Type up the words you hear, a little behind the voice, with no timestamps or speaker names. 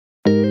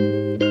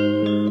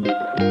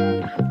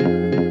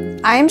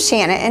I'm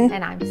Shannon.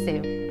 And I'm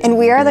Sue. And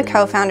we are the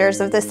co-founders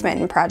of the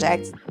Smitten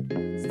Project.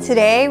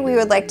 Today, we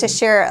would like to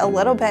share a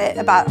little bit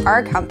about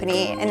our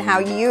company and how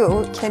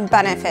you can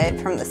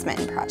benefit from the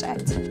Smitten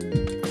Project.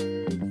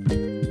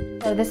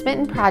 So the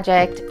Smitten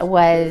Project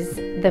was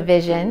the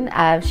vision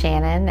of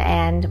Shannon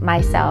and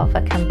myself,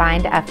 a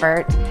combined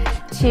effort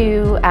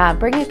to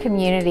bring a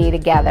community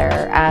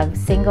together of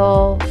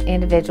single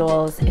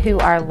individuals who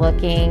are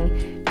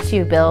looking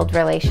to build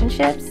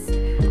relationships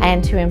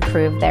and to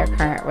improve their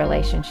current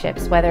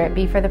relationships, whether it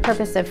be for the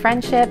purpose of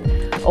friendship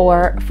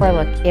or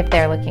if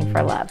they're looking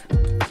for love.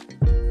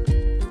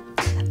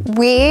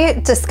 We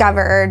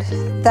discovered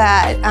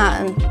that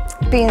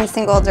being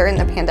single during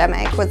the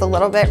pandemic was a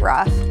little bit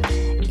rough.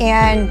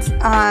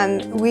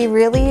 And we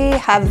really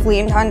have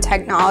leaned on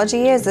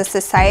technology as a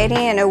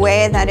society in a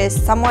way that is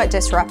somewhat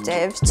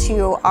disruptive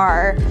to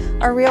our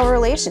real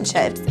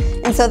relationships.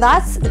 And so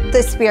that's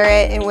the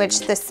spirit in which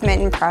the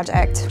Smitten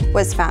Project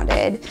was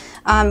founded.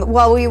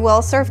 While we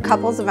will serve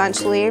couples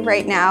eventually,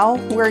 right now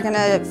we're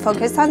gonna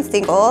focus on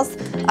singles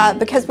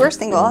because we're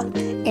single,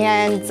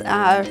 and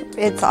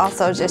it's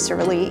also just a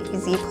really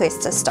easy place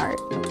to start.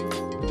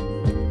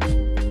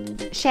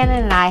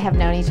 Shannon and I have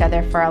known each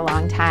other for a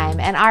long time,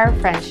 and our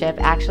friendship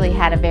actually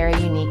had a very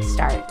unique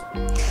start.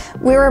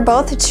 We were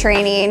both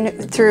training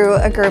through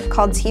a group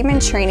called Team in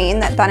Training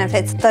that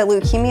benefits the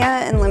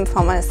Leukemia and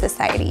Lymphoma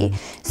Society.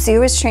 Sue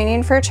was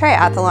training for a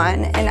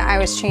triathlon, and I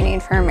was training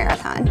for a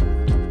marathon.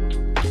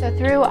 So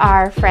through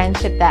our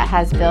friendship that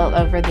has built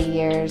over the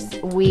years,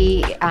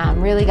 we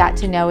really got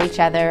to know each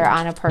other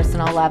on a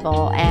personal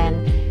level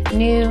and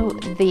knew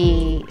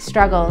the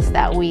struggles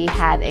that we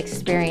had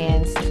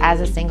experienced as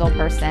a single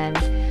person,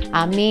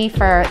 me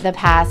for the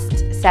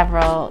past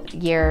several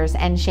years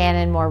and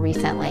Shannon more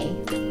recently.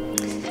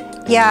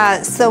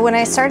 Yeah, so when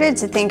I started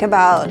to think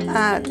about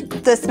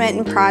the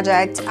Smitten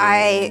Project,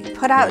 I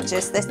put out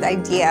just this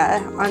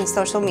idea on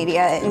social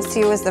media, and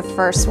Sue was the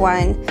first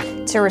one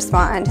to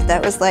respond.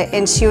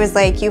 And she was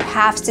like, "You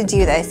have to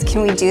do this.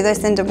 Can we do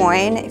this in Des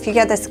Moines? If you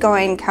get this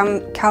going,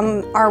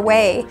 come our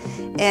way,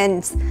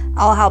 and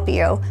I'll help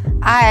you."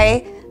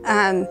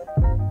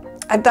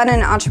 I've been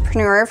an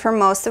entrepreneur for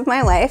most of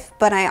my life,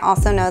 but I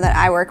also know that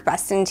I work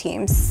best in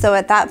teams. So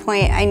at that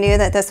point, I knew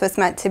that this was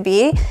meant to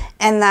be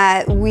and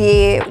that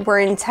we were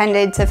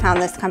intended to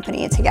found this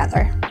company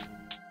together.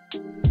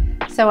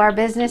 So our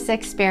business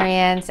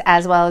experience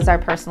as well as our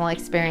personal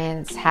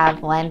experience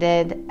have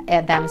lended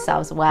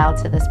themselves well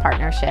to this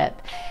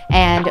partnership.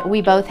 And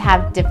we both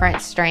have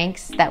different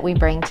strengths that we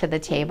bring to the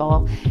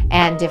table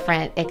and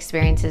different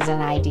experiences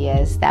and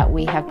ideas that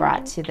we have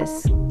brought to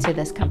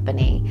this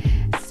company.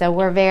 So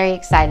we're very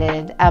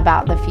excited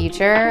about the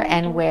future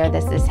and where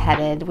this is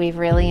headed. We've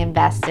really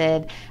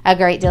invested a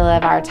great deal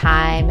of our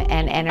time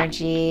and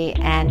energy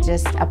and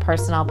just a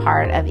personal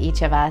part of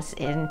each of us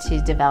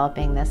into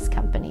developing this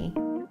company.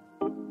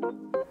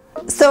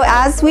 So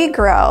as we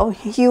grow,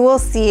 you will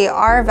see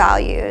our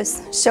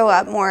values show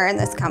up more in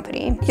this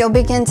company. You'll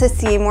begin to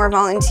see more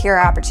volunteer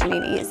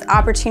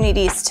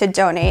opportunities to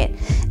donate,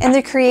 and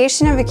the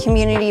creation of a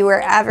community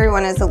where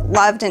everyone is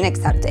loved and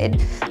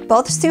accepted.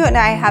 Both Sue and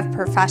I have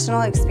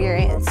professional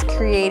experience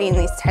creating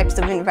these types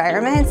of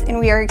environments, and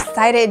we are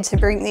excited to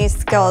bring these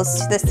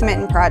skills to the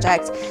Smitten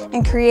Project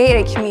and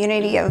create a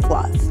community of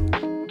love.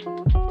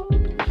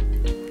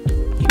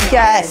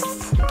 Yes.